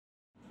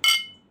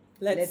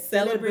Let's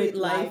celebrate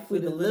life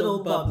with a little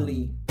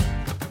bubbly.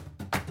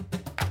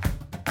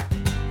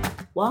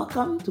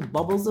 Welcome to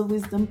Bubbles of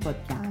Wisdom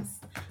podcast.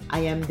 I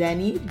am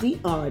Danny, the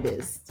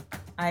artist.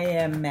 I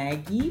am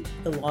Maggie,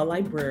 the law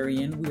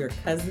librarian. We are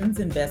cousins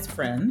and best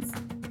friends.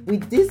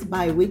 With this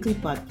bi weekly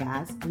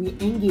podcast, we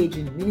engage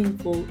in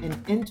meaningful and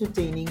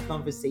entertaining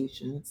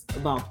conversations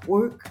about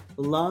work,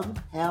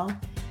 love, health,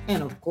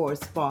 and of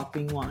course,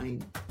 sparkling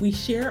wine. We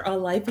share our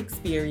life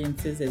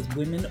experiences as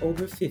women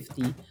over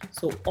 50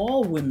 so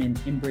all women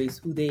embrace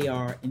who they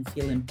are and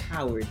feel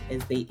empowered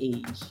as they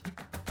age.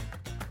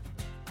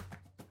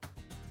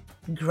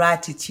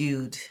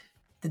 Gratitude.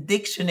 The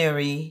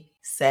dictionary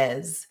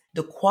says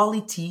the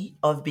quality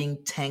of being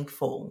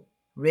thankful,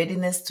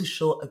 readiness to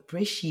show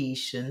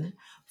appreciation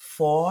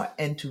for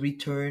and to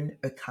return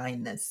a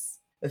kindness,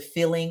 a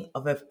feeling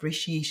of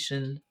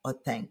appreciation or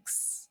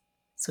thanks.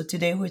 So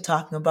today we're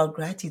talking about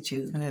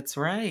gratitude. That's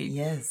right.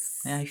 Yes.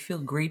 And I feel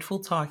grateful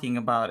talking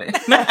about it.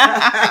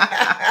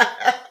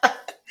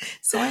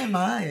 So am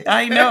I.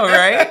 I know,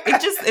 right?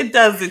 It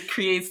does. It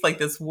creates like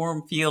this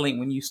warm feeling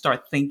when you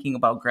start thinking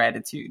about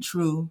gratitude.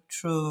 True.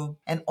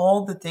 And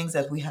all the things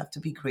that we have to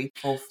be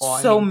grateful for.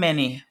 So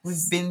many.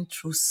 We've been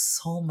through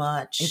so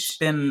much. It's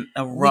been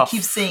a rough. We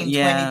keep saying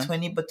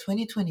 2020, but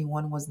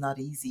 2021 was not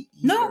easy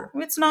either. No,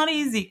 it's not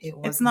easy.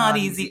 It's not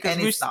easy. And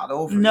it's not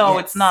over. No,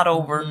 yes. It's not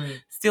over. Mm-hmm.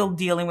 Still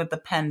dealing with the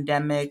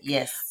pandemic.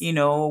 Yes.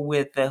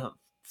 With the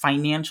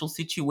financial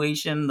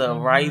situation, the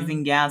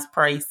rising gas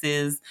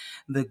prices,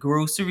 the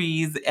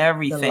groceries,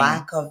 everything. The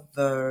lack of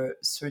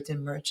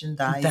certain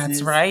merchandise.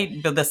 That's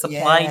right. The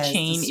supply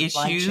chain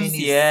issues.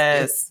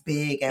 It's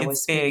big. I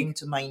was speaking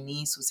to my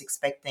niece who's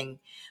expecting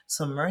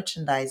some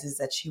merchandises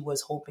that she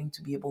was hoping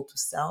to be able to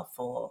sell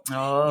for,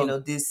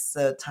 this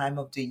time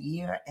of the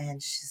year.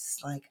 And she's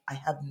like, I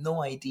have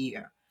no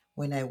idea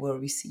when I will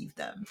receive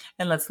them.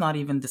 And let's not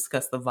even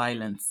discuss the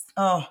violence.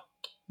 Oh,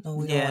 no,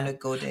 we don't want to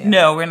go there.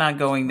 No, we're not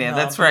going there. No,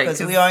 that's right.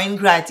 Because we are in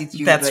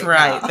gratitude. That's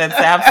right. That's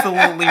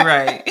absolutely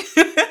right.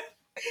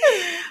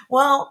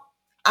 Well,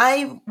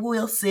 I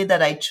will say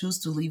that I choose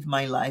to live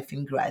my life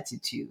in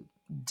gratitude.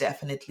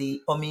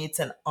 Definitely. For me, it's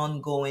an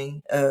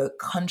ongoing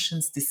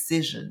conscious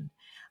decision.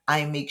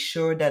 I make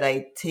sure that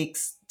I take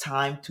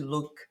time to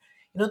look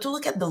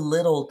at the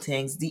little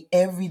things, the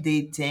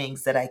everyday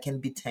things that I can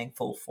be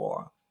thankful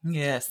for.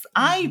 Yes,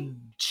 I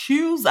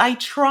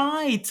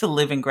try to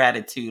live in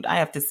gratitude. I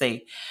have to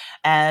say,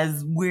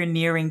 as we're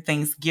nearing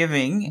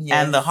Thanksgiving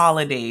and the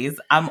holidays,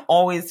 I'm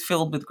always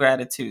filled with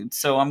gratitude.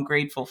 So I'm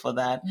grateful for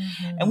that.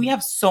 Mm-hmm. And we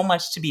have so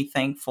much to be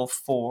thankful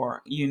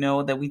for,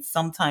 that we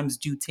sometimes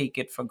do take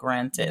it for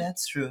granted.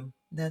 That's true.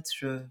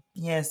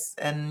 Yes.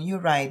 And you're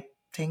right.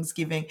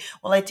 Thanksgiving.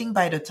 Well, I think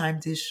by the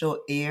time this show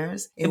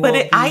airs,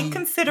 I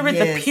consider it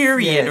the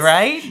period,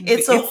 right?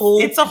 It's a whole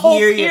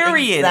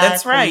period. Exactly.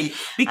 That's right.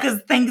 Because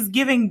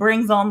Thanksgiving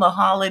brings on the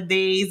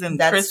holidays and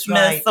Christmas.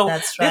 Right. So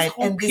that's right. This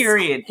whole and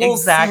period, this whole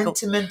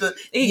sentiment,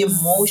 the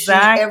emotion,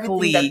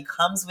 everything that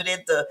comes with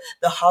it,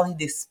 the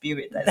holiday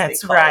spirit.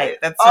 That's right.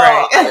 That's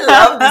right. I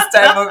love this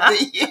time of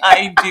the year.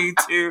 I do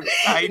too.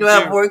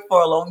 I've worked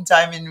for a long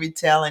time in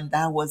retail, and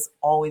that was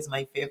always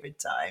my favorite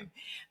time.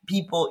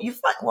 People, you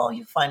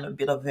find a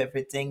bit of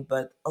everything,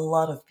 but a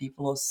lot of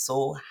people are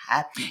so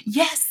happy.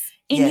 Yes.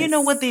 And you know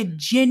what? They're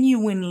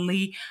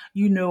genuinely,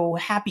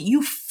 happy.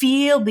 You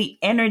feel the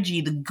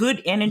energy, the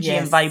good energy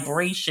and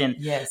vibration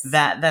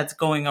that's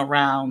going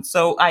around.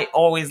 So I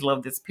always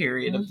love this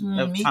period of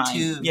time. Me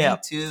too.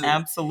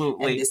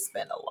 Absolutely. And they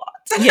spend a lot.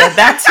 Yeah,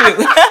 that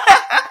too.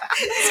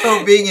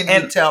 So being in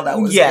retail, that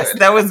was good.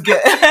 That was good.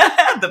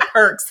 The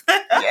perks.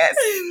 Yes.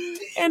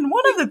 And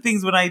one of the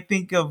things when I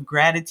think of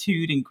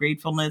gratitude and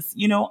gratefulness,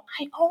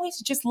 I always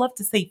just love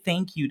to say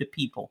thank you to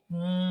people.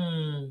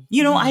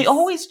 I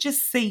always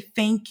just say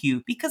thank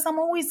you because I'm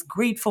always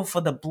grateful for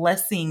the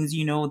blessings,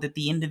 that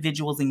the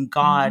individuals in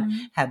God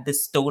have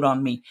bestowed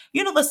on me.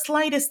 The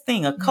slightest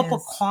thing, a cup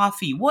of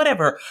coffee,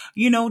 whatever,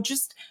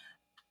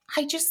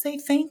 I just say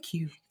thank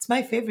you. It's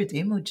my favorite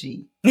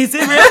emoji. Is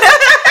it really?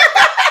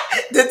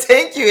 The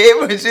thank you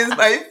emoji is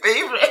my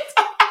favorite.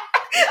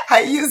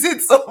 I use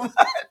it so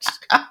much.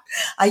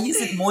 I use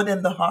it more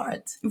than the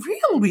heart.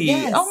 Really?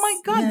 Yes. Oh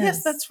my God.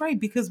 Yes, that's right.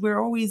 Because we're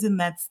always in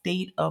that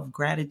state of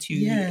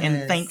gratitude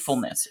and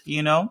thankfulness,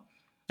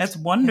 That's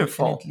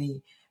wonderful.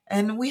 Definitely.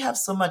 And we have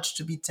so much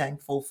to be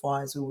thankful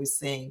for, as we were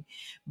saying.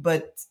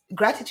 But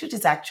gratitude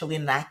is actually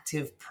an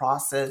active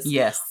process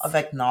of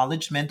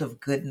acknowledgement of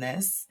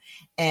goodness.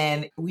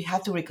 And we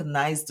have to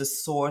recognize the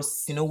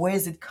source. Where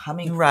is it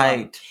coming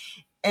from?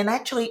 And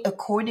actually,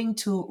 according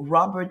to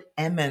Robert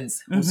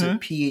Emmons, who's a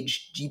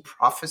PhD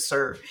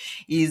professor,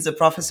 he's a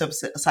professor of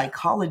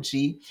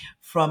psychology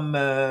from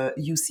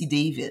UC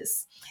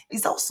Davis.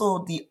 He's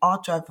also the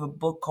author of a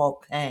book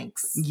called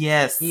Thanks.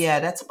 Yes. Yeah,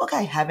 that's a book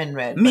I haven't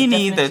read. Me but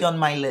neither. Definitely on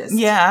my list.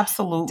 Yeah,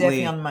 absolutely.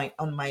 Definitely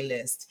on my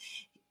list.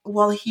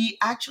 Well, he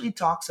actually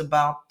talks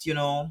about,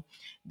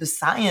 the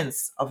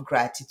science of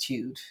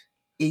gratitude.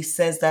 He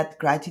says that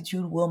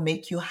gratitude will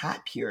make you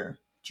happier.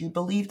 Do you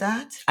believe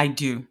that? I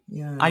do.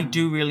 Yeah. I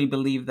do really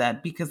believe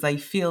that, because I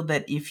feel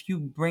that if you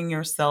bring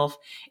yourself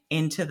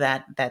into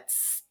that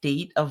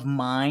state of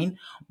mind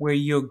where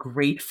you're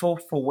grateful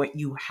for what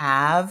you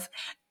have,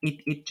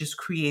 it just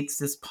creates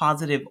this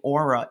positive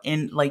aura.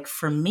 And like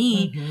for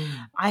me,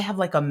 I have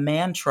like a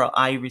mantra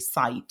I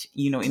recite,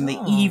 in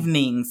the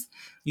evenings.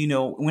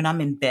 When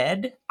I'm in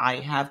bed, I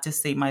have to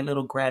say my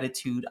little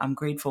gratitude. I'm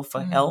grateful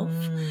for health.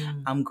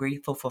 I'm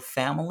grateful for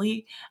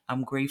family.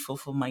 I'm grateful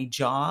for my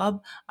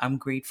job. I'm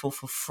grateful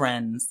for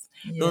friends.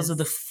 Yes. Those are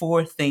the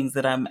 4 things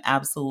that I'm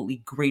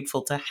absolutely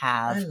grateful to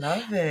have. I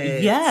love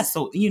it. Yeah.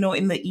 So,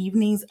 in the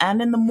evenings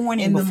and in the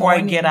morning before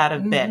I get out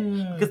of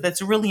bed, because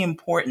that's really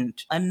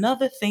important.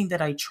 Another thing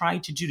that I try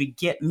to do to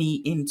get me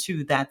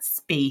into that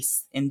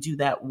space and do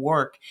that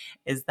work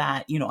is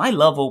that, I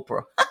love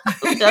Oprah.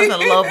 Who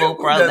doesn't love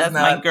Oprah? That's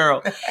my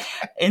girl.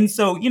 And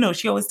so,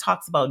 she always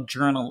talks about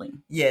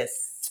journaling.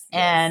 Yes.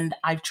 And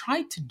I've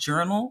tried to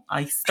journal.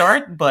 I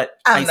start, but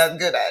I'm not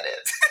good at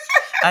it.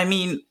 I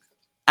mean,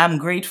 I'm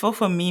grateful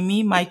for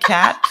Mimi, my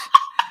cat.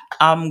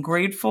 I'm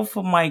grateful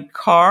for my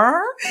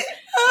car,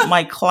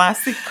 my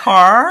classic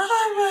car.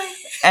 Oh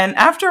my. And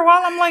after a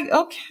while, I'm like,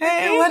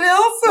 okay.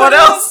 What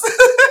else?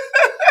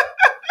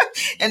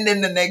 And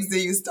then the next day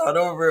you start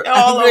over.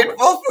 I'm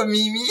grateful for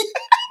Mimi.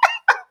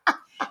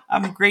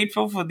 I'm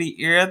grateful for the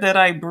air that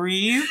I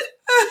breathe.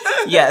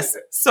 Yes.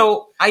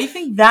 So I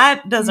think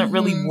that doesn't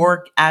really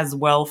work as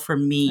well for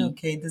me.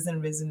 Okay, it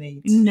doesn't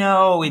resonate.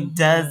 No, it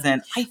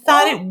doesn't. I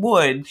thought it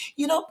would.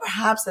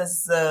 Perhaps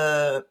as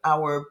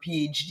our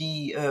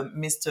PhD,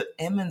 Mr.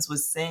 Emmons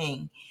was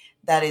saying,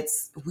 that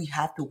we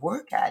have to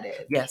work at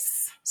it.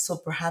 Yes. So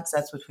perhaps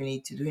that's what we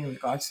need to do in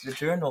regards to the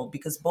journal,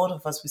 because both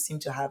of us, we seem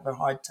to have a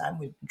hard time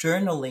with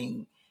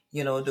journaling,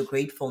 the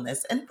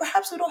gratefulness. And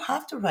perhaps we don't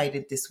have to write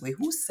it this way.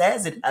 Who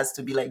says it has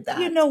to be like that?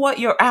 You know what?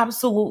 You're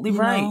absolutely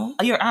right.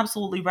 You're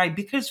absolutely right.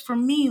 Because for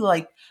me,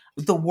 like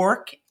the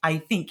work, I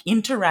think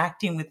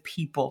interacting with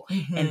people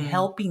and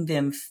helping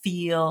them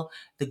feel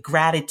the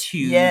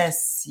gratitude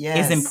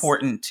is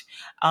important.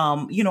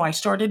 I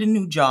started a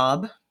new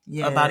job.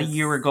 Yes. About a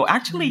year ago,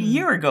 actually a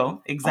year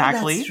ago,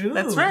 exactly. Oh, that's true.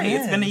 That's right.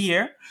 Yes. It's been a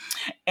year.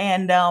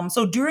 And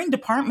so during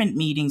department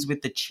meetings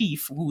with the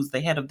chief, who's the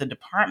head of the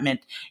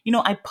department,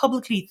 I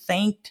publicly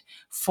thanked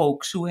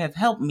folks who have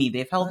helped me.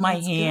 They've held my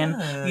hand.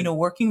 Good.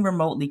 Working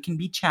remotely can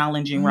be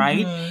challenging,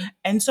 right?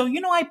 And so,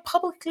 I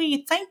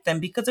publicly thanked them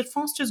because it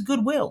fosters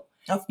goodwill.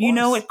 Of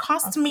course. It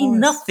costs me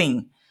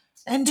nothing.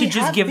 And to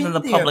just give them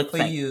the public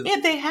thank you.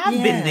 Yeah, they have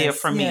been there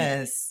for me.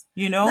 Yes.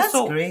 That's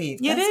great.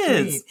 It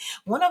is. Great.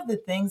 One of the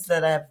things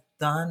that I've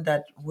done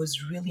that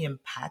was really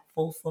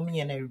impactful for me,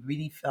 and I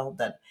really felt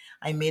that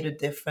I made a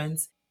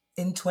difference.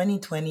 In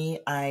 2020,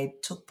 I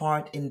took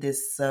part in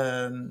this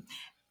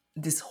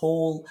this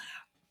whole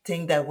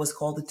thing that was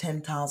called the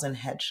 10,000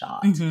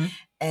 headshot.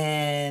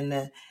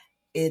 And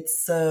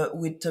it's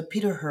with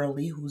Peter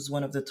Hurley, who's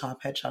one of the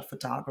top headshot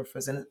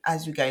photographers. And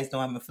as you guys know,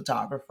 I'm a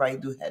photographer. I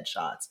do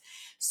headshots.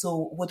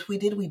 So what we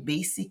did, we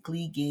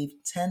basically gave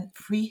 10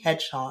 free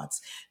headshots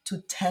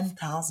to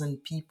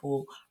 10,000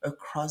 people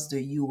across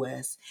the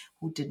U.S.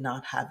 who did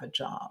not have a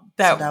job.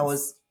 That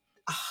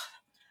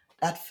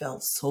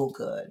felt so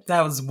good.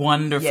 That was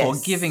wonderful.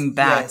 Yes. Giving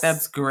back. Yes.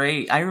 That's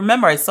great. I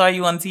remember I saw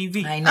you on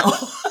TV. I know.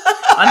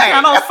 On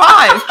Channel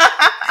 5.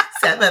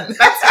 7.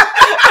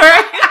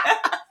 Right.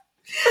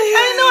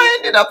 I know, I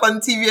ended up on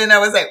TV and I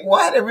was like,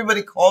 what?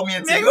 Everybody called me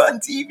and said, you're on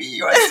TV.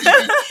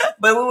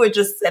 But we were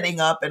just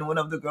setting up and one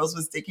of the girls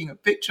was taking a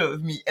picture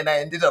of me and I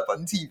ended up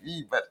on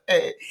TV. But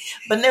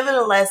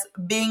nevertheless,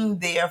 being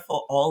there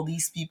for all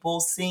these people,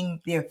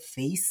 seeing their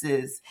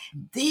faces,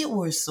 they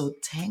were so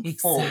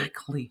thankful.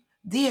 Exactly.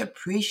 They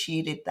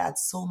appreciated that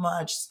so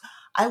much.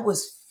 I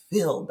was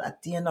filled.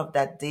 At the end of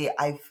that day,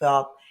 I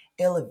felt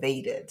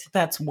elevated.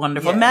 That's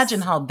wonderful. Yes.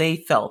 Imagine how they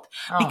felt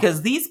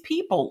because these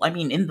people, I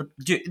mean, in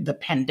the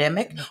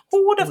pandemic,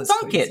 who would have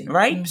thunk it,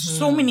 right?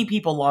 So many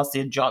people lost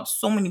their jobs.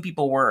 So many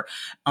people were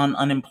on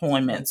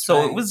unemployment. That's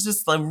so it was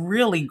just a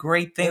really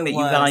great thing you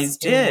guys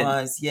did. It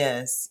was,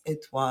 yes,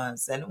 it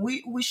was. And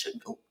we should,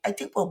 I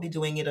think we'll be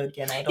doing it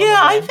again. I don't know when,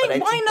 I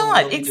think why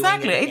not?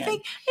 Exactly. I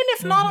think, and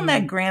if not on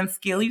that grand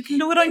scale, you can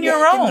do it on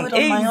your own.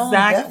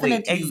 Exactly.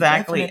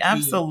 Definitely.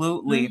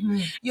 Absolutely.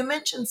 You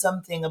mentioned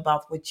something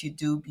about what you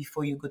do before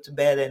you go to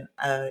bed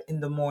and in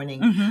the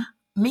morning.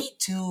 Me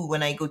too.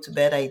 When I go to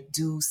bed, I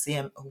do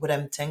say what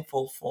I'm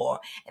thankful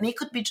for. And it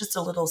could be just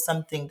a little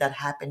something that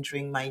happened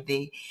during my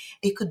day.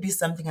 It could be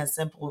something as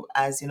simple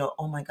as,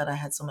 oh my God, I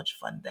had so much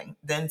fun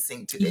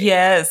dancing today.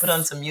 Yes. Put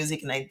on some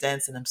music and I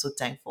dance and I'm so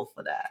thankful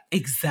for that.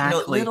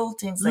 Exactly. Little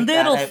things like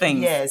that. Little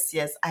things.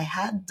 Yes. I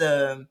had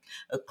a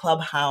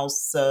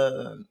Clubhouse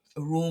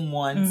room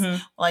once.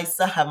 Well, I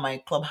still have my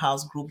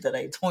Clubhouse group that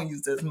I don't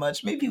use as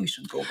much. Maybe we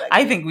should go back.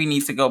 I think we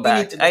need to go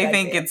back. I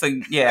think it's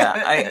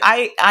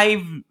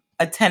I've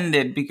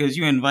attended because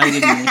you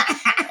invited me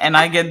and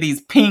I get these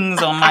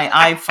pings on my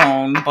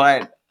iPhone,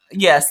 but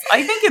yes,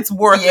 I think it's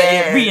worth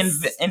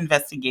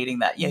reinvestigating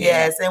that.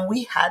 Yes. And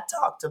we had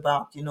talked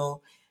about,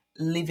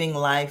 living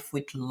life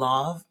with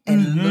love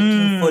and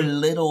looking for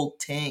little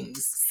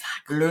things,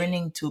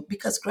 learning to,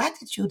 because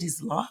gratitude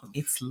is love.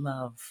 It's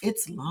love.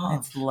 It's love.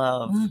 It's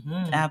love.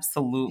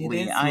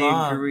 Absolutely. It is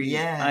love. Agree.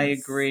 Yes. I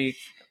agree.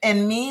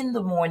 And me in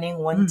the morning,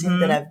 one thing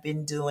that I've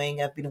been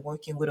doing, I've been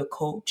working with a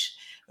coach,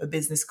 a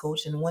business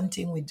coach, and one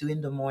thing we do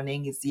in the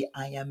morning is the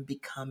I am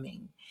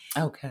becoming.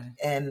 Okay.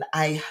 And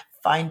I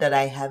find that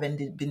I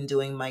haven't been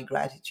doing my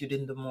gratitude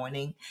in the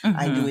morning.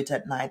 I do it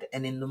at night,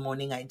 and in the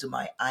morning I do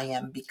my I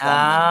am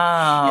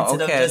becoming.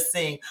 Instead of just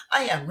saying,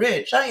 I am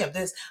rich, I am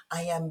this,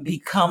 I am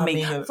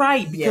becoming.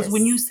 Right, because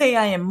when you say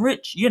I am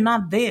rich, you're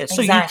not there.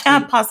 So you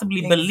can't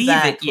possibly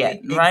believe it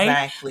yet, right?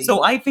 Exactly.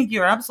 So I think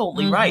you're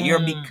absolutely right. You're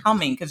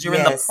becoming because you're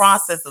in the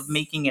process of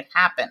making it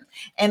happen.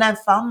 And I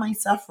found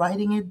myself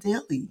writing it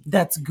daily.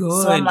 That's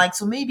good. So I'm like,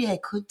 so maybe I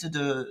could do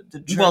the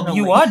journaling. Well,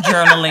 you are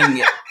journaling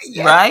it.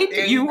 Yes,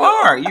 right? You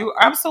are. You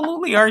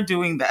absolutely are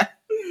doing that.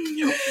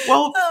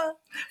 Well,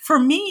 for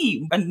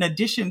me, in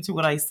addition to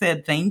what I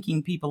said,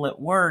 thanking people at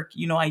work,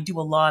 I do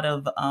a lot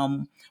of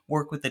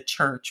work with the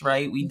church,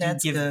 right? We do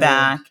give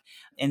back.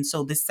 And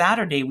so this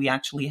Saturday, we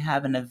actually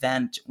have an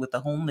event with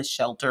a homeless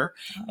shelter.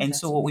 And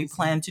so what we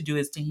plan to do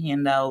is to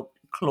hand out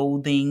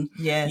clothing,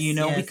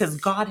 because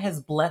God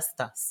has blessed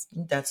us.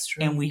 That's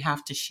true. And we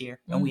have to share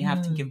and we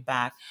have to give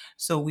back.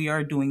 So we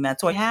are doing that.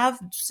 So I have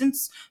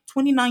since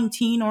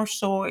 2019 or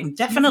so, and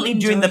definitely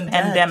during the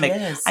pandemic,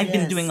 I've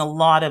been doing a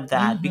lot of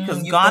that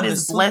because God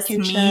has blessed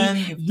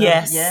me.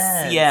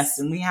 Yes.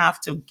 And we have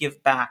to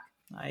give back.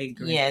 I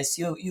agree. Yes,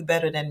 you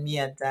better than me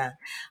at that.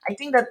 I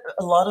think that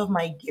a lot of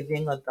my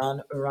giving are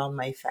done around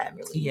my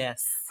family.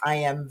 Yes. I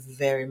am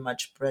very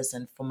much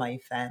present for my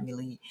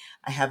family.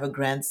 I have a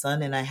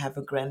grandson and I have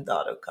a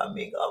granddaughter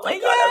coming. Oh my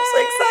God, I'm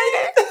so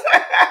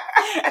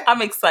excited.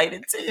 I'm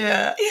excited too.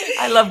 Yeah.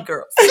 I love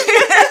girls.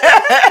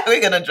 We're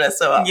going to dress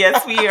her up.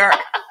 Yes, we are.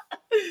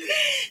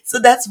 So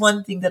that's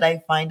one thing that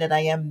I find that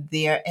I am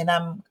there, and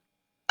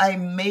I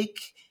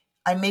make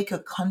a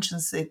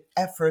conscious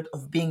effort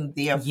of being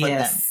there for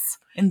them.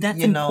 And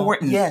that's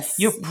important. Yes.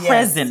 You're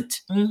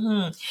present.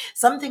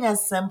 Something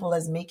as simple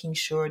as making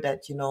sure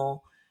that,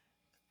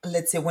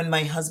 let's say when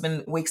my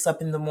husband wakes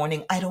up in the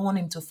morning, I don't want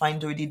him to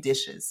find dirty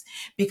dishes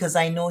because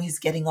I know he's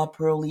getting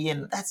up early,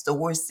 and that's the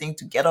worst thing,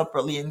 to get up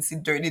early and see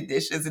dirty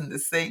dishes in the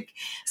sink.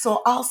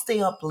 So I'll stay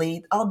up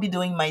late. I'll be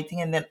doing my thing,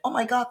 and then, oh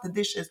my God, the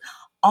dishes.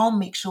 I'll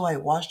make sure I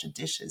wash the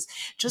dishes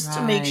just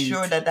to make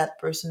sure that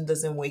person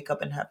doesn't wake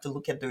up and have to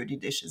look at dirty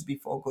dishes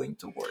before going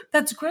to work.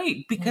 That's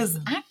great because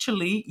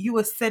actually you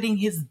are setting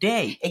his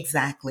day.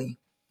 Exactly.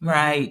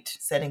 Right.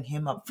 Setting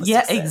him up for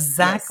success.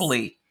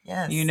 Exactly.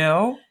 Yes.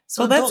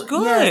 So that's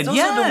good. Those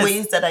are the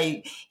ways that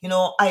I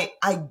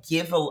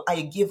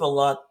give a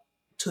lot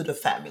to the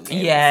family.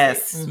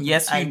 Yes,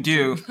 you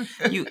do.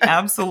 You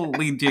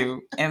absolutely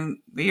do. And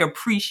they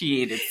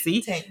appreciate it.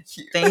 See? Thank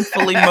you.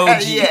 Thankful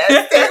emoji.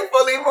 Yes,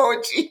 thankful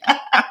emoji.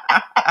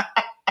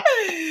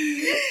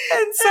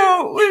 And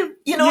so,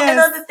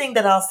 another thing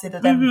that I'll say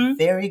that I'm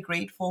very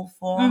grateful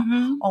for,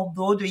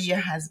 although the year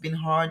has been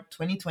hard,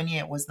 2020,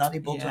 I was not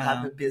able to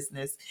have a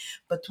business,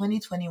 but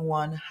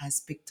 2021 has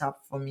picked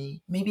up for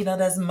me. Maybe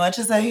not as much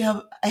as I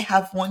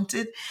have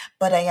wanted,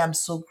 but I am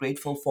so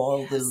grateful for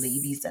all the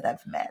ladies that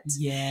I've met.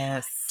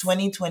 Yes.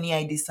 2020,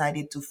 I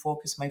decided to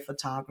focus my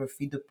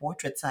photography, the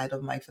portrait side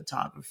of my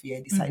photography.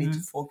 I decided to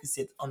focus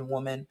it on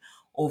women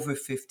over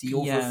 50,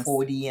 over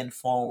 40 and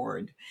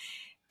forward.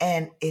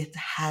 And it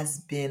has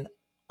been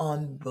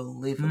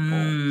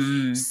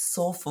unbelievable.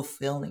 So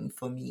fulfilling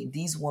for me.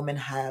 These women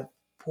have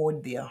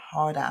poured their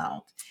heart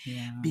out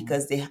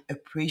because they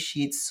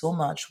appreciate so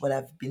much what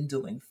I've been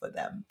doing for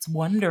them. It's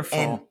wonderful.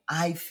 And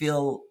I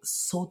feel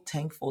so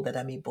thankful that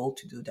I'm able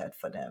to do that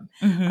for them.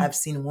 I've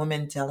seen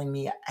women telling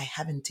me, I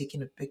haven't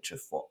taken a picture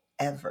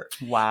forever.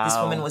 Wow. This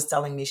woman was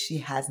telling me she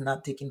has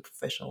not taken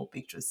professional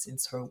pictures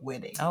since her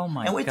wedding. Oh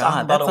my and we're God,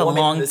 talking about that's a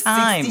long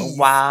time. 60s,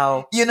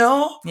 wow.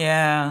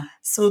 Yeah.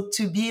 So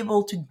to be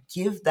able to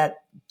give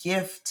that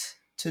gift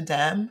to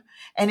them,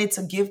 and it's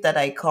a gift that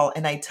I call,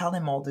 and I tell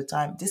them all the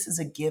time, this is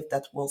a gift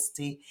that will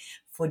stay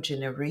for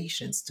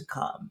generations to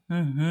come.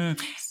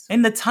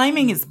 And the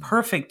timing is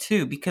perfect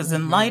too, because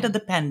in light of the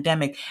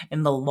pandemic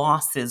and the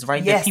losses,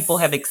 right, that people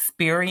have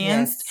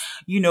experienced,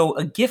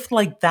 a gift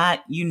like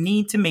that, you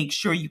need to make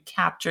sure you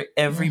capture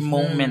every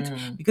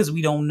moment because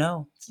we don't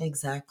know.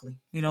 Exactly.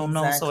 You don't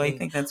know. So I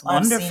think that's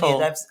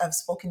wonderful. I've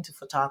spoken to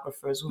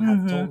photographers who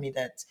have told me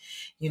that,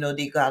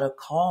 they got a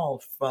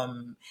call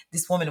from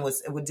this woman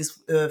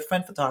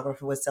friend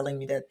photographer was telling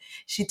me that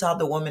she thought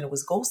the woman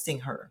was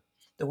ghosting her.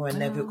 The woman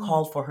never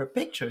called for her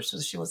picture. So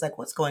she was like,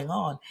 what's going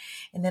on?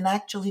 And then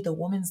actually the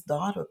woman's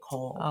daughter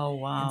called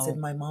and said,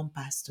 my mom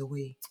passed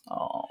away.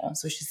 Oh.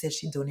 So she said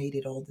she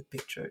donated all the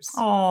pictures.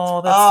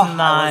 Oh, that's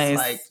nice. I was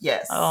like,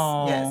 yes,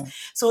 yes.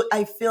 So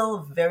I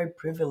feel very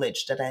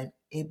privileged that I'm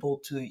able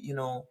to,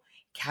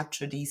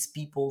 capture these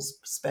people's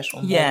special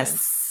moments.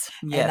 Yes.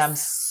 And I'm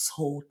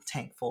so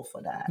thankful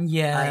for that.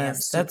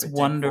 Yes, that's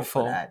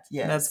wonderful. That.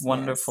 Yes, that's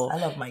wonderful.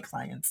 Yes. I love my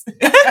clients.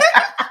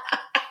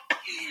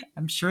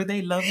 I'm sure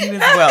they love you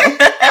as well.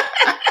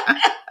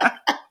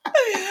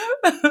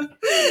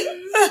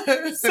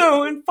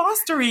 So in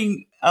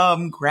fostering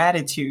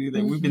gratitude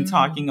that we've been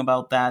talking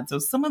about that. So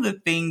some of the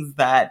things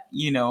that,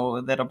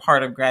 that are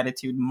part of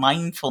gratitude,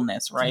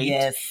 mindfulness, right?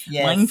 Yes.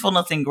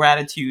 Mindfulness and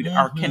gratitude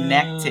are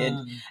connected.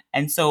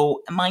 And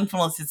so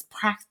mindfulness is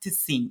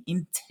practicing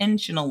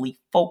intentionally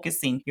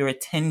focusing your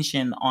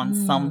attention on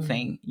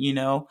something,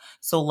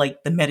 So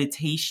like the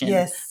meditation.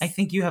 Yes. I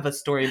think you have a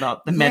story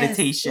about the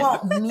meditation.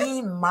 Well,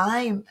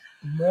 my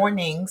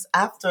mornings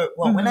after,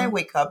 when I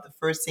wake up, the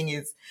first thing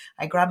is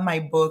I grab my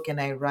book and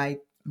I write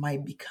my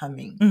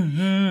becoming.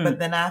 But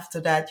then after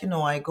that,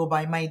 I go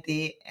by my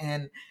day,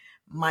 and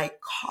my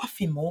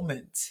coffee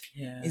moment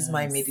is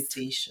my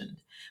meditation.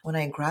 When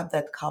I grab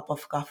that cup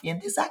of coffee, and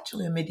this is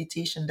actually a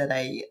meditation that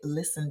I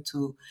listened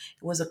to.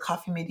 It was a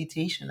coffee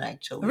meditation,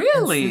 actually.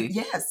 Really?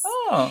 Yes.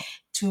 Oh.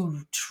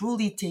 To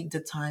truly take the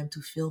time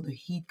to feel the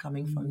heat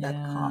coming from that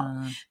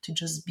cup, to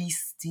just be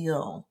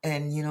still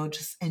and,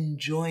 just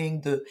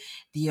enjoying the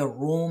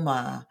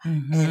aroma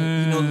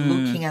and,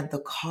 looking at the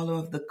color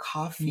of the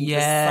coffee,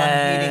 the sun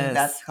hitting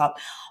that cup,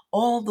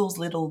 all those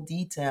little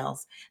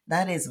details.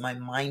 That is my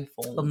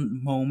mindful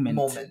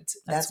moment.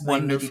 That's my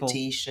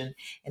meditation.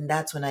 And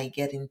that's when I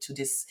get into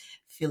this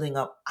feeling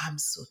of, I'm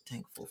so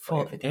thankful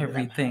for everything. That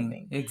I'm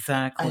having.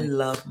 Exactly. I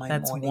love my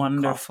morning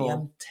wonderful.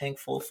 coffee. I'm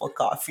thankful for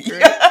coffee.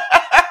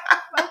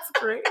 That's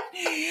great.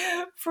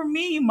 For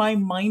me, my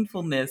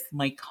mindfulness,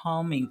 my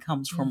calming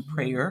comes from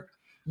prayer.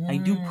 I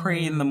do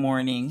pray in the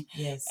morning.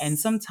 Yes. And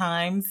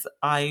sometimes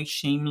I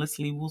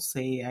shamelessly will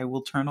say I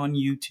will turn on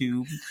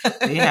YouTube.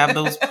 They have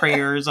those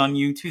prayers on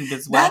YouTube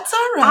as well. That's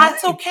all right.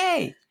 That's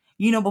okay.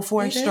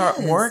 Before I start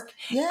work,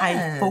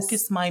 I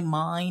focus my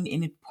mind,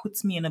 and it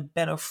puts me in a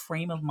better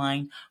frame of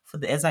mind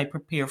as I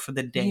prepare for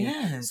the day.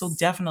 Yes. So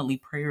definitely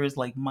prayer is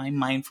like my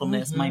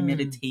mindfulness, my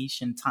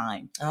meditation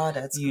time. Oh,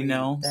 that's great.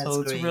 That's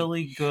so it's great.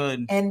 really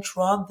good. And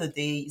throughout the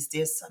day, is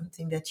there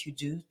something that you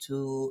do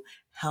to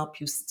help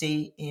you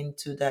stay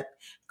into that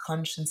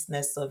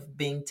consciousness of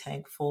being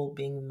thankful,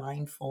 being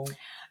mindful?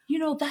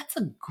 That's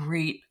a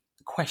great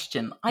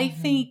question. I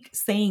think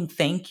saying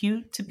thank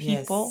you to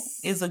people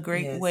is a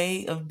great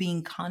way of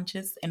being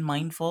conscious and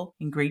mindful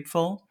and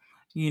grateful.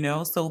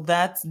 So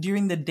that's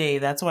during the day.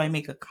 That's why I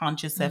make a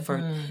conscious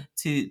effort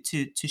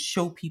to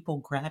show people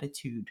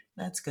gratitude.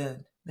 That's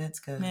good. That's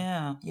good.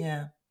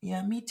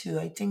 Yeah, me too.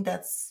 I think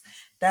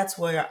that's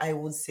where I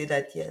would say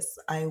that, yes,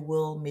 I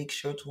will make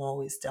sure to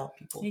always tell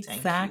people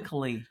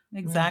exactly.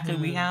 Exactly.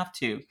 We have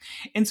to.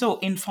 And so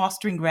in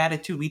fostering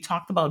gratitude, we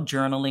talked about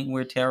journaling.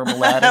 We're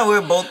terrible at it.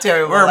 We're both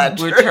terrible at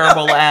it. We're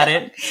terrible at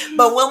it.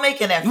 But we'll make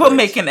an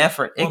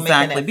effort.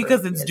 Exactly.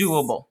 Because it's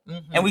doable.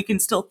 And we can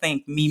still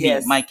thank Mimi,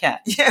 my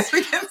cat. Yes,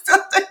 we can still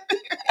thank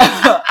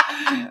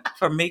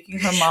for making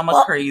her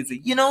mama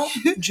crazy.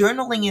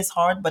 Journaling is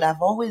hard, but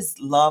I've always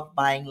loved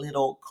buying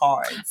little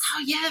cards.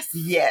 Oh, yes.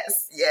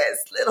 Yes.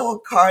 Little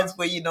cards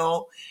where,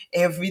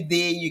 every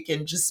day you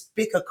can just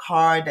pick a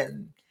card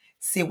and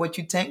say what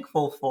you're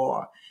thankful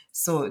for.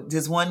 So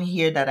there's one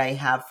here that I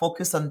have.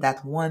 Focus on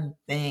that one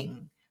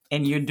thing.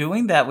 And you're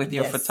doing that with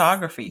your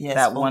photography. Yes,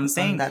 that one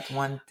thing. On that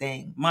one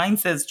thing. Mine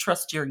says,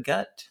 trust your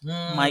gut.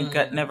 My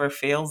gut never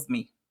fails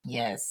me.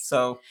 Yes.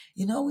 So,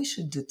 we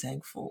should do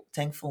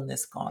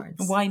thankfulness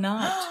cards. Why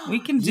not? We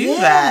can do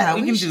that.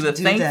 We can do the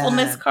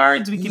thankfulness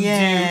cards. We can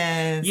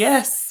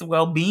do,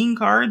 well-being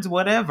cards,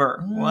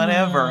 whatever.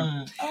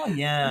 Oh,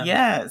 yeah.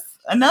 Yes.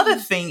 Another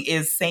thing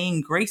is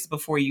saying grace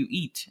before you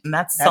eat. And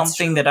that's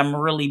something true. That I'm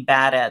really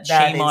bad at.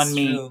 Shame on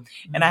me. True.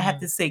 And I have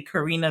to say,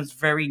 Karina's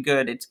very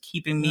good at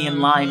keeping me in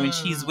line when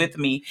she's with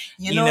me.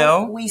 You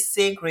know, we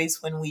say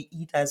grace when we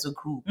eat as a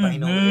group. I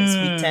know this.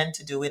 We tend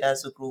to do it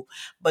as a group.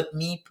 But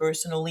me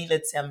personally,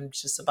 let's say I'm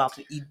just about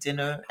to eat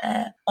dinner.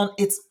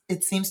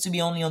 It seems to be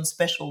only on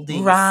special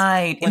days.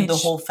 Right. When the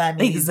whole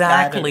family is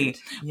gathered. Yes.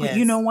 But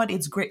you know what?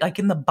 It's great. Like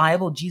in the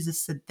Bible, Jesus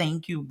said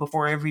thank you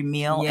before every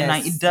meal.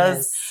 And it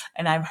does.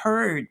 And I've heard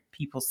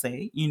people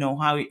say,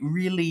 how it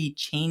really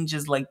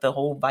changes like the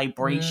whole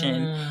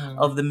vibration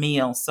of the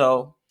meal.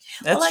 So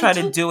let's try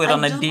to do it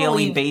on a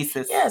daily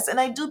basis. Yes. And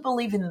I do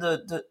believe in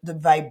the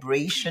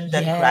vibration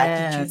that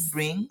gratitude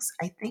brings.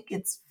 I think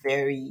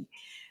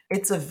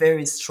it's a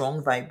very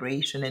strong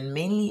vibration, and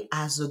mainly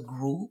as a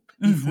group,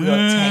 if we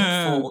are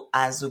thankful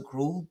as a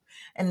group.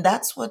 And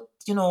that's what,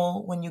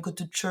 when you go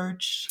to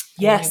church,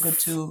 when you go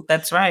to,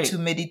 that's right, to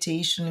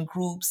meditation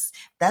groups,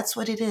 that's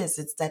what it is.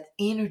 It's that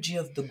energy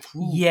of the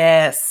group.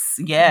 Yes.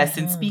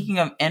 And speaking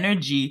of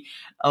energy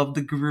of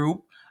the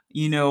group,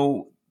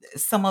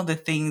 some of the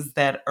things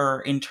that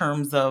are in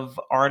terms of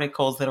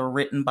articles that are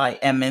written by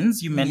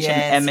Emmons, you mentioned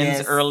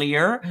Emmons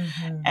earlier.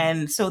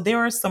 And so there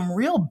are some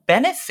real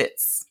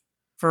benefits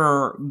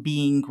for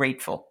being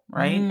grateful,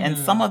 right? And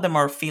some of them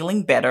are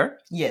feeling better.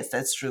 Yes,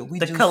 that's true. We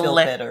do feel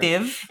better.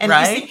 And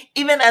right? See,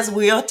 even as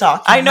we are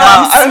talking, I know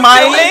now, I'm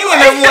smiling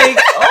and I'm like,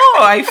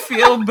 I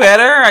feel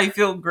better. I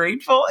feel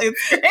grateful.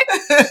 It's great.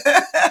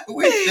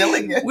 We're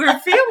feeling it. We're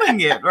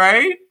feeling it,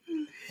 right?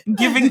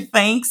 Giving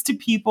thanks to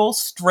people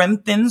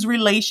strengthens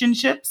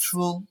relationships.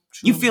 True.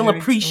 You feel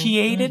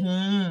appreciated.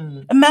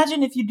 Mm-hmm.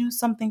 Imagine if you do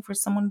something for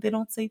someone, they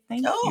don't say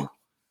thank you.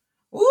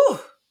 Ooh,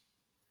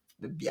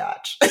 the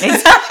biatch.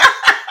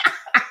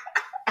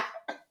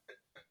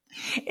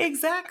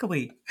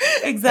 Exactly.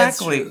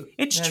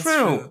 It's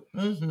true.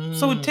 Mm-hmm.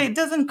 So it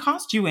doesn't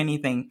cost you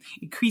anything.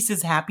 It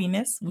increases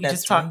happiness. We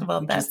just talked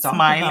about that.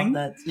 Smiling.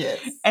 Yes.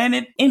 And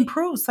it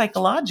improves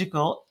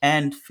psychological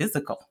and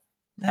physical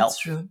health.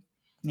 True.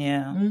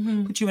 Yeah.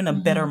 Mm-hmm. Put you in a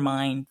better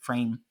mind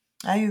frame.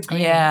 I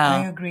agree. Yeah.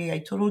 I agree. I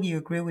totally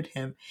agree with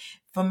him.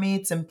 For me,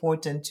 it's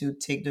important to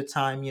take the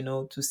time,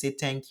 to say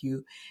thank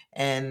you.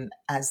 And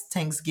as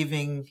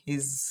Thanksgiving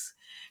is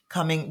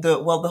coming, the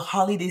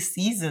holiday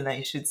season,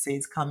 I should say,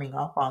 is coming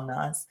up on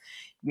us.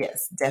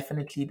 Yes,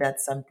 definitely.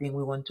 That's something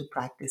we want to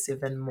practice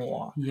even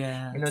more.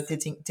 Yeah.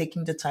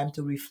 Taking the time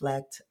to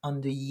reflect on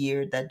the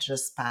year that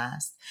just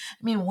passed.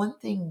 I mean, one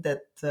thing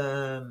that,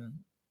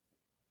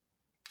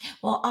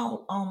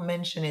 I'll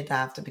mention it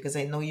after because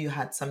I know you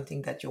had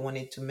something that you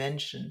wanted to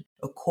mention,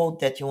 a quote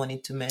that you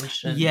wanted to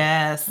mention.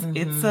 Yes,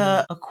 it's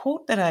a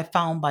quote that I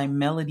found by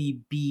Melody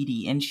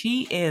Beattie, and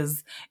she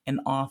is an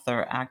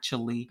author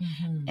actually.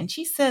 And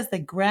she says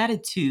that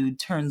gratitude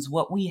turns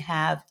what we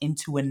have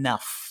into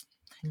enough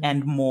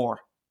and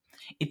more.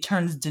 It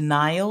turns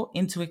denial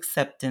into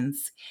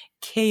acceptance,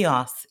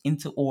 chaos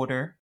into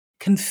order,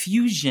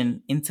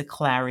 confusion into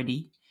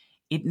clarity.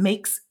 It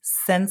makes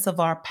sense of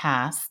our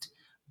past,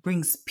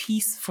 brings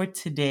peace for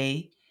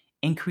today,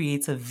 and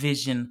creates a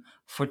vision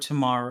for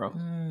tomorrow.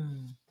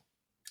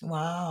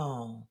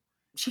 Wow.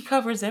 She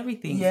covers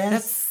everything.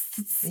 Yes.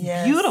 It's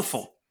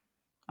beautiful.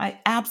 I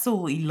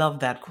absolutely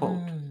love that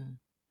quote.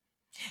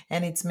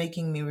 And it's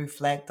making me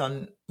reflect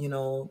on,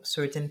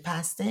 certain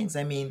past things.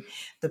 I mean,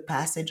 the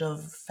passage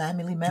of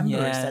family members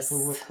that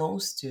we were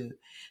close to.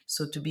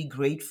 So to be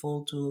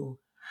grateful to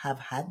have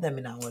had them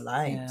in our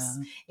lives,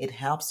 it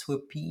helps to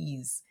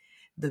appease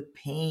the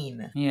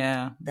pain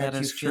that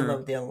you feel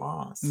of their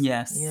loss.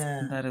 Yes,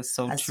 that is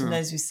so true. As soon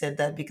as you said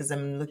that, because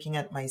I'm looking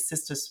at my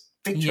sister's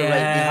picture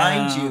right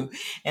behind you,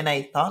 and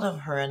I thought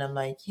of her, and I'm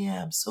like,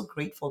 I'm so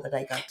grateful that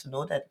I got to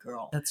know that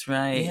girl. That's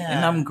right.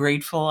 And I'm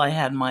grateful I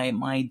had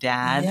my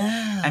dad.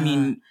 I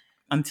mean,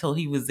 until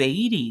he was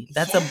 80.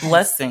 That's a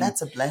blessing.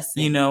 That's a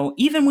blessing.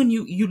 Even when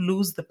you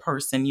lose the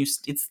person,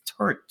 it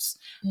hurts.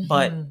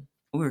 But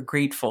we're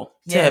grateful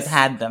to have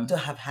had them.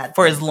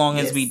 For as long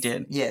as we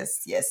did.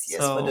 Yes.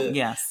 So,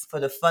 for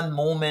the fun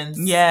moments.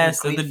 Yes,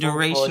 for the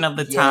duration of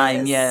the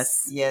time.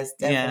 Yes. Yes,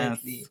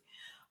 definitely. Yes.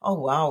 Oh,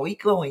 wow. We're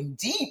going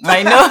deep.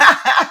 I know.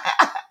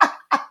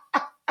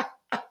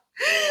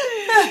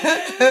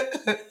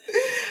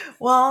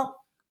 Well,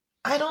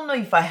 I don't know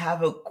if I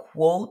have a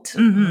quote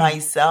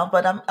myself,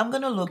 but I'm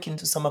going to look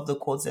into some of the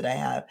quotes that I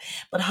have.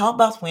 But how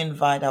about we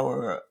invite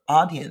our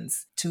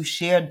audience to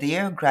share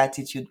their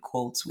gratitude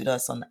quotes with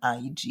us on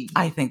IG?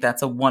 I think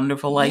that's a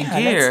wonderful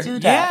idea. Let's do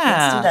that.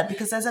 Let's do that.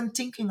 Because as I'm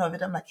thinking of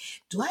it, I'm like,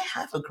 do I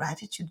have a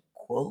gratitude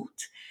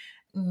quote?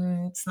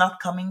 It's not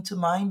coming to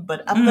mind,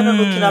 but I'm going to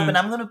look it up and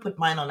I'm going to put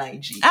mine on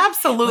IG.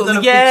 Absolutely.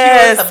 I'm going to put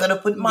yours, I'm going to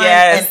put mine,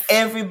 and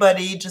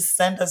everybody just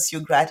send us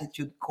your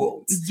gratitude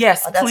quotes.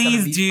 Yes,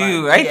 please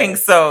do. Fun. I think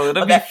so.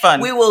 It'll be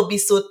fun. We will be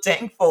so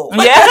thankful.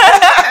 Yeah.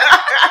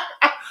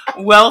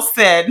 Well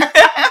said.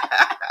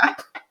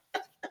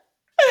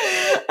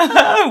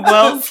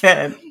 Well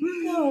said.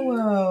 Oh,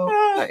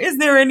 wow. Is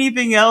there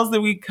anything else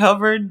that we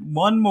covered?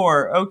 One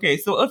more. Okay,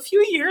 so a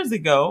few years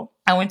ago,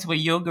 I went to a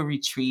yoga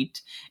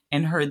retreat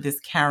and heard this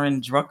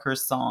Karen Drucker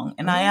song,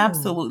 and I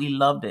absolutely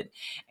loved it.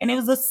 And it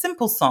was a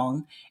simple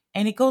song,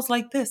 and it goes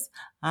like this.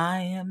 I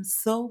am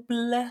so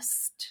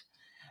blessed.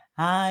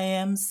 I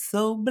am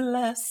so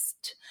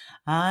blessed.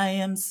 I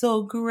am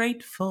so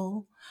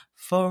grateful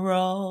for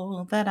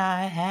all that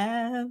I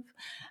have.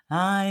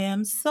 I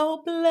am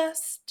so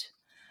blessed.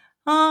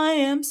 I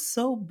am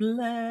so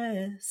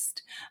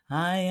blessed.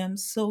 I am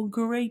so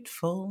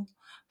grateful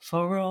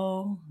for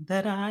all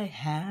that I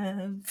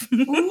have.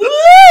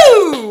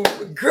 Woo!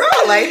 Girl,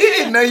 I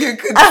didn't know you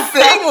could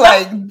sing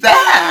like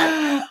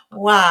that.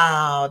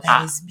 Wow,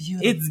 that is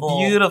beautiful. It's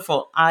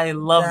beautiful. I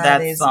love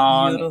that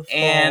song. Beautiful.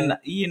 And,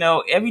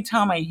 every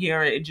time I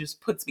hear it, it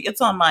just puts me,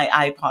 it's on my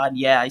iPod.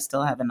 Yeah, I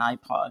still have an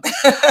iPod.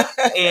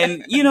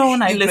 And,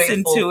 when I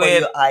listen to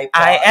it,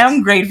 I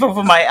am grateful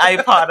for my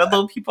iPod,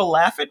 although people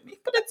laugh at me,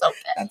 but it's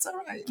okay. That's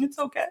all right. It's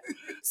okay.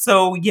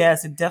 So,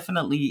 yes,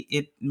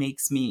 it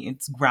makes me,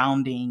 it's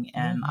grounding,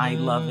 and I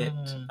love it.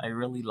 I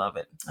really love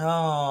it.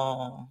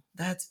 Oh,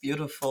 that's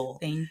beautiful.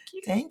 Thank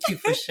you. Thank you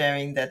for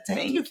sharing that.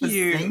 Thank you for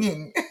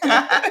singing.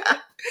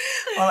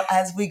 Well,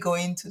 as we go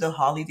into the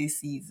holiday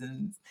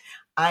seasons,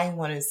 I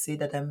want to say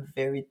that I'm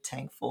very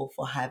thankful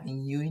for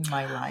having you in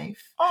my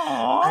life.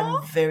 Aww.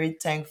 I'm very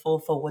thankful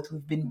for what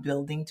we've been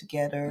building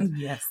together.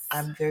 Yes.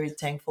 I'm very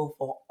thankful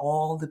for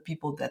all the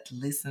people that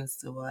listens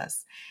to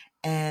us.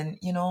 And,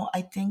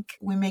 I think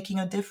we're making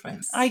a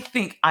difference.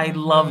 I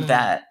love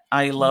that.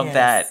 I love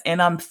that.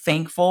 And I'm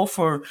thankful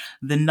for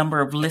the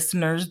number of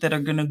listeners that are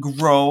going to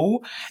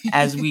grow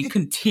as we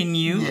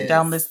continue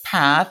down this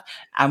path.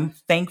 I'm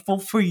thankful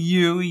for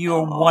you.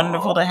 You're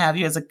wonderful to have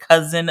you as a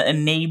cousin, a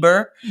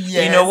neighbor.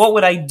 Yes. What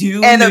would I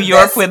do in New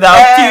York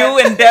without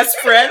you and best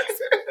friends?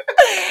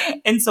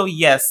 And so,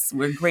 yes,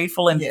 we're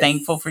grateful and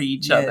thankful for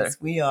each other. Yes,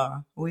 we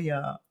are. We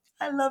are.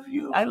 I love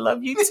you. I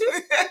love you too.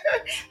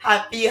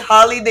 Happy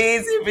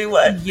holidays,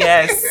 everyone.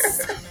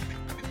 Yes.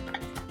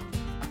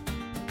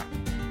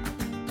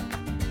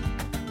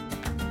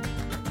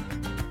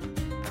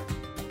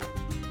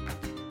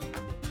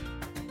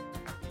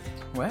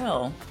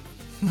 Well,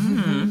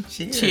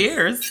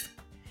 cheers.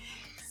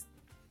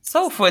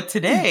 So for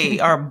today,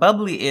 our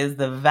bubbly is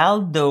the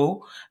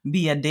Valdo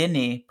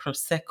Biadene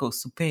Prosecco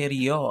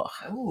Superior.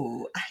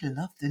 Oh, I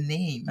love the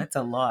name. That's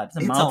a lot. It's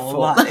a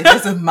mouthful. It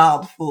is a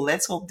mouthful.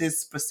 Let's hope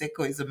this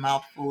Prosecco is a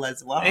mouthful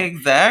as well.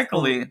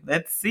 Exactly.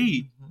 Let's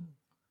see.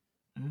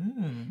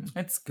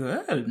 It's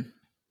good.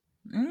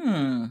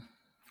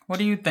 What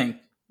do you think?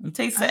 You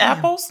taste the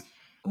apples?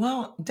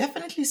 Well,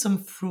 definitely some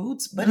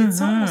fruits, but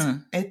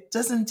it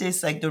doesn't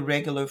taste like the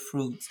regular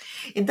fruits.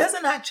 It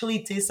doesn't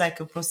actually taste like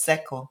a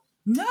Prosecco.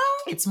 No.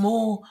 It's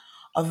more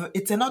of,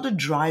 it's another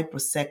dry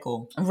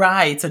Prosecco.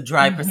 Right. It's a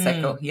dry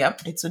Prosecco.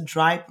 Yep. It's a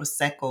dry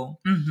Prosecco.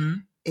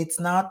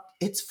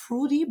 It's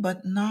fruity,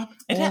 but not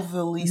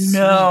overly sweet.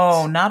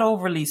 No, not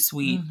overly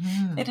sweet.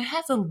 It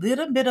has a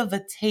little bit of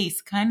a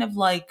taste, kind of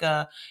like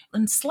a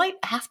slight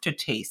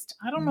aftertaste.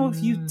 I don't know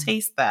if you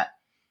taste that.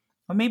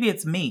 Or maybe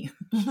it's me.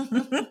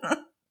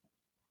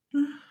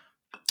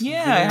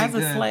 Yeah, very it has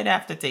a slight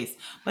aftertaste,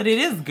 but it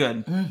is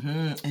good.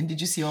 And did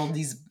you see all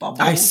these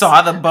bubbles? I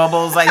saw the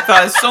bubbles. I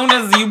thought as soon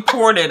as you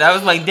poured it, I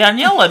was like,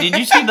 Daniela, did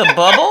you see the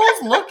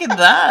bubbles? Look at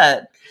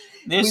that.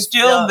 They're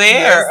still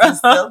there.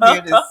 Yes, they're still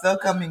there. They're still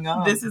coming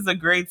up. This is a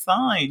great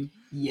sign.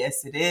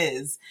 Yes, it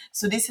is.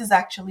 So this is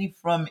actually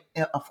from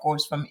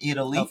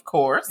Italy. Of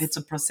course. It's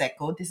a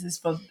Prosecco. This is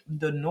from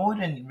the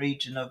northern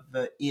region of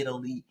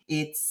Italy.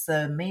 It's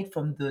made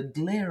from the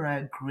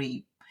Glera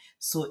grape.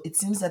 So it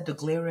seems that the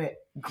Glera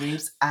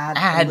grapes add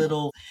a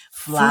little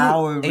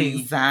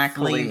flowery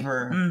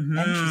flavor.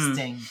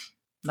 Interesting.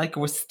 Like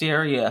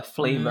wisteria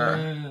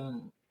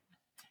flavor.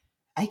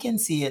 I can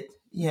see it.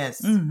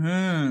 Yes.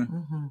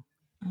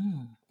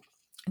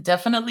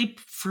 Definitely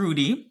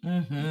fruity.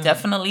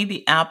 Definitely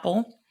the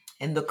apple.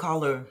 And the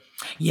color.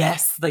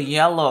 Yes, the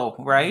yellow,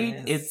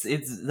 right? Yes.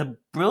 It's the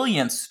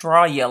brilliant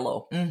straw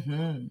yellow.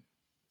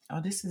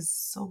 Oh, this is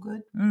so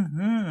good.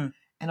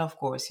 And of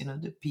course,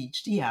 the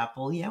peach, the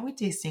apple. Yeah, we're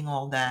tasting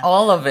all that.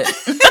 All of it.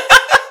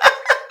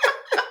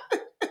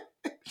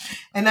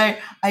 And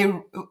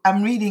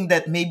I'm reading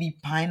that maybe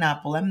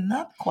pineapple. I'm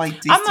not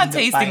quite tasting I'm not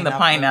tasting the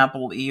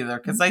pineapple either,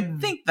 because I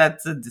think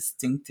that's a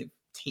distinctive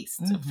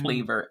taste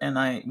flavor. And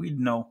we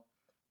know.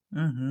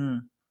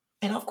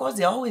 And of course,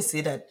 they always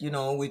say that,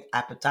 with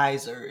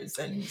appetizers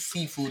and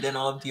seafood and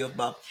all of the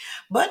above.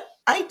 But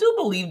I do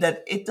believe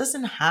that it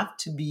doesn't have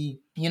to be,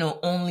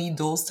 only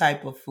those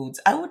type of foods.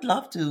 I would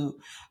love to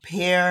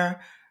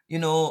pair,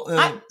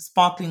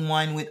 sparkling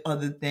wine with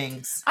other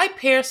things. I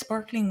pair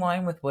sparkling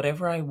wine with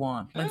whatever I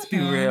want. Let's be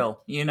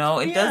real.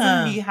 It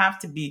doesn't have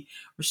to be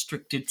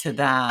restricted to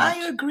that.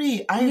 I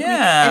agree.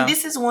 And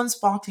this is one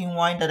sparkling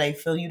wine that I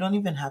feel you don't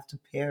even have to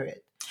pair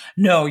it.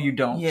 No, you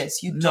don't.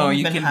 Yes, you don't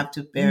have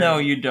to pair it. No,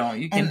 you don't.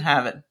 You can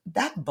have it.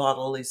 That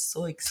bottle is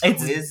so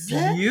exquisite. It's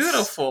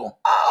beautiful.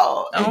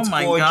 Oh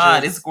my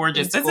God. It's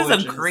gorgeous. This is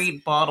a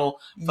great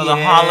bottle for the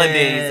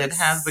holidays. It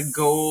has the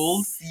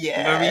gold.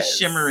 Yes. Very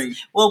shimmery.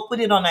 We'll put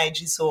it on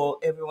IG so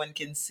everyone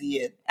can see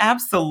it.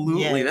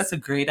 Absolutely. Yes. That's a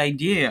great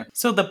idea.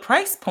 So the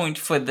price point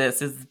for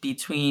this is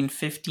between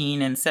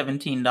 $15 and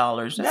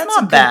 $17. That's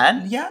not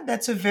bad. Yeah,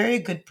 that's a very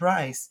good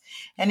price.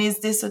 And is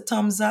this a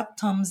thumbs up,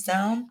 thumbs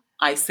down?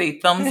 I say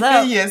thumbs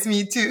up. Yes,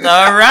 me too.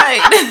 All right.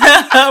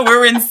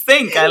 We're in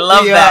sync. I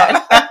love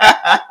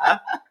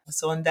that.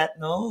 So on that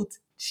note,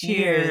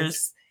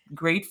 cheers.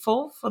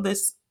 Grateful for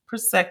this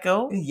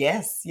Prosecco.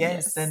 Yes.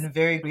 And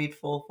very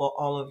grateful for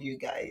all of you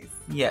guys.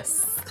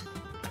 Yes.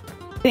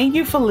 Thank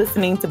you for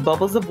listening to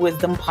Bubbles of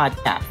Wisdom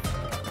podcast.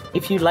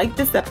 If you like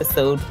this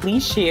episode,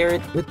 please share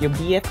it with your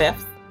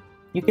BFFs.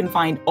 You can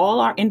find all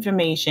our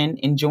information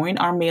and join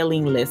our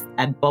mailing list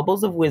at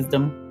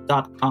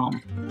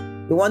bubblesofwisdom.com.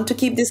 You want to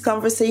keep this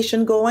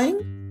conversation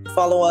going?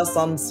 Follow us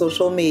on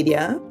social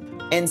media,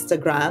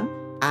 Instagram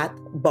at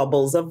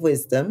Bubbles of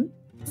Wisdom,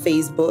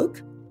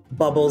 Facebook,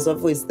 Bubbles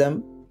of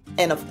Wisdom,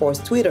 and of course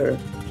Twitter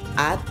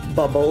at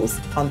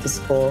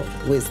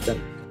Bubbles_Wisdom.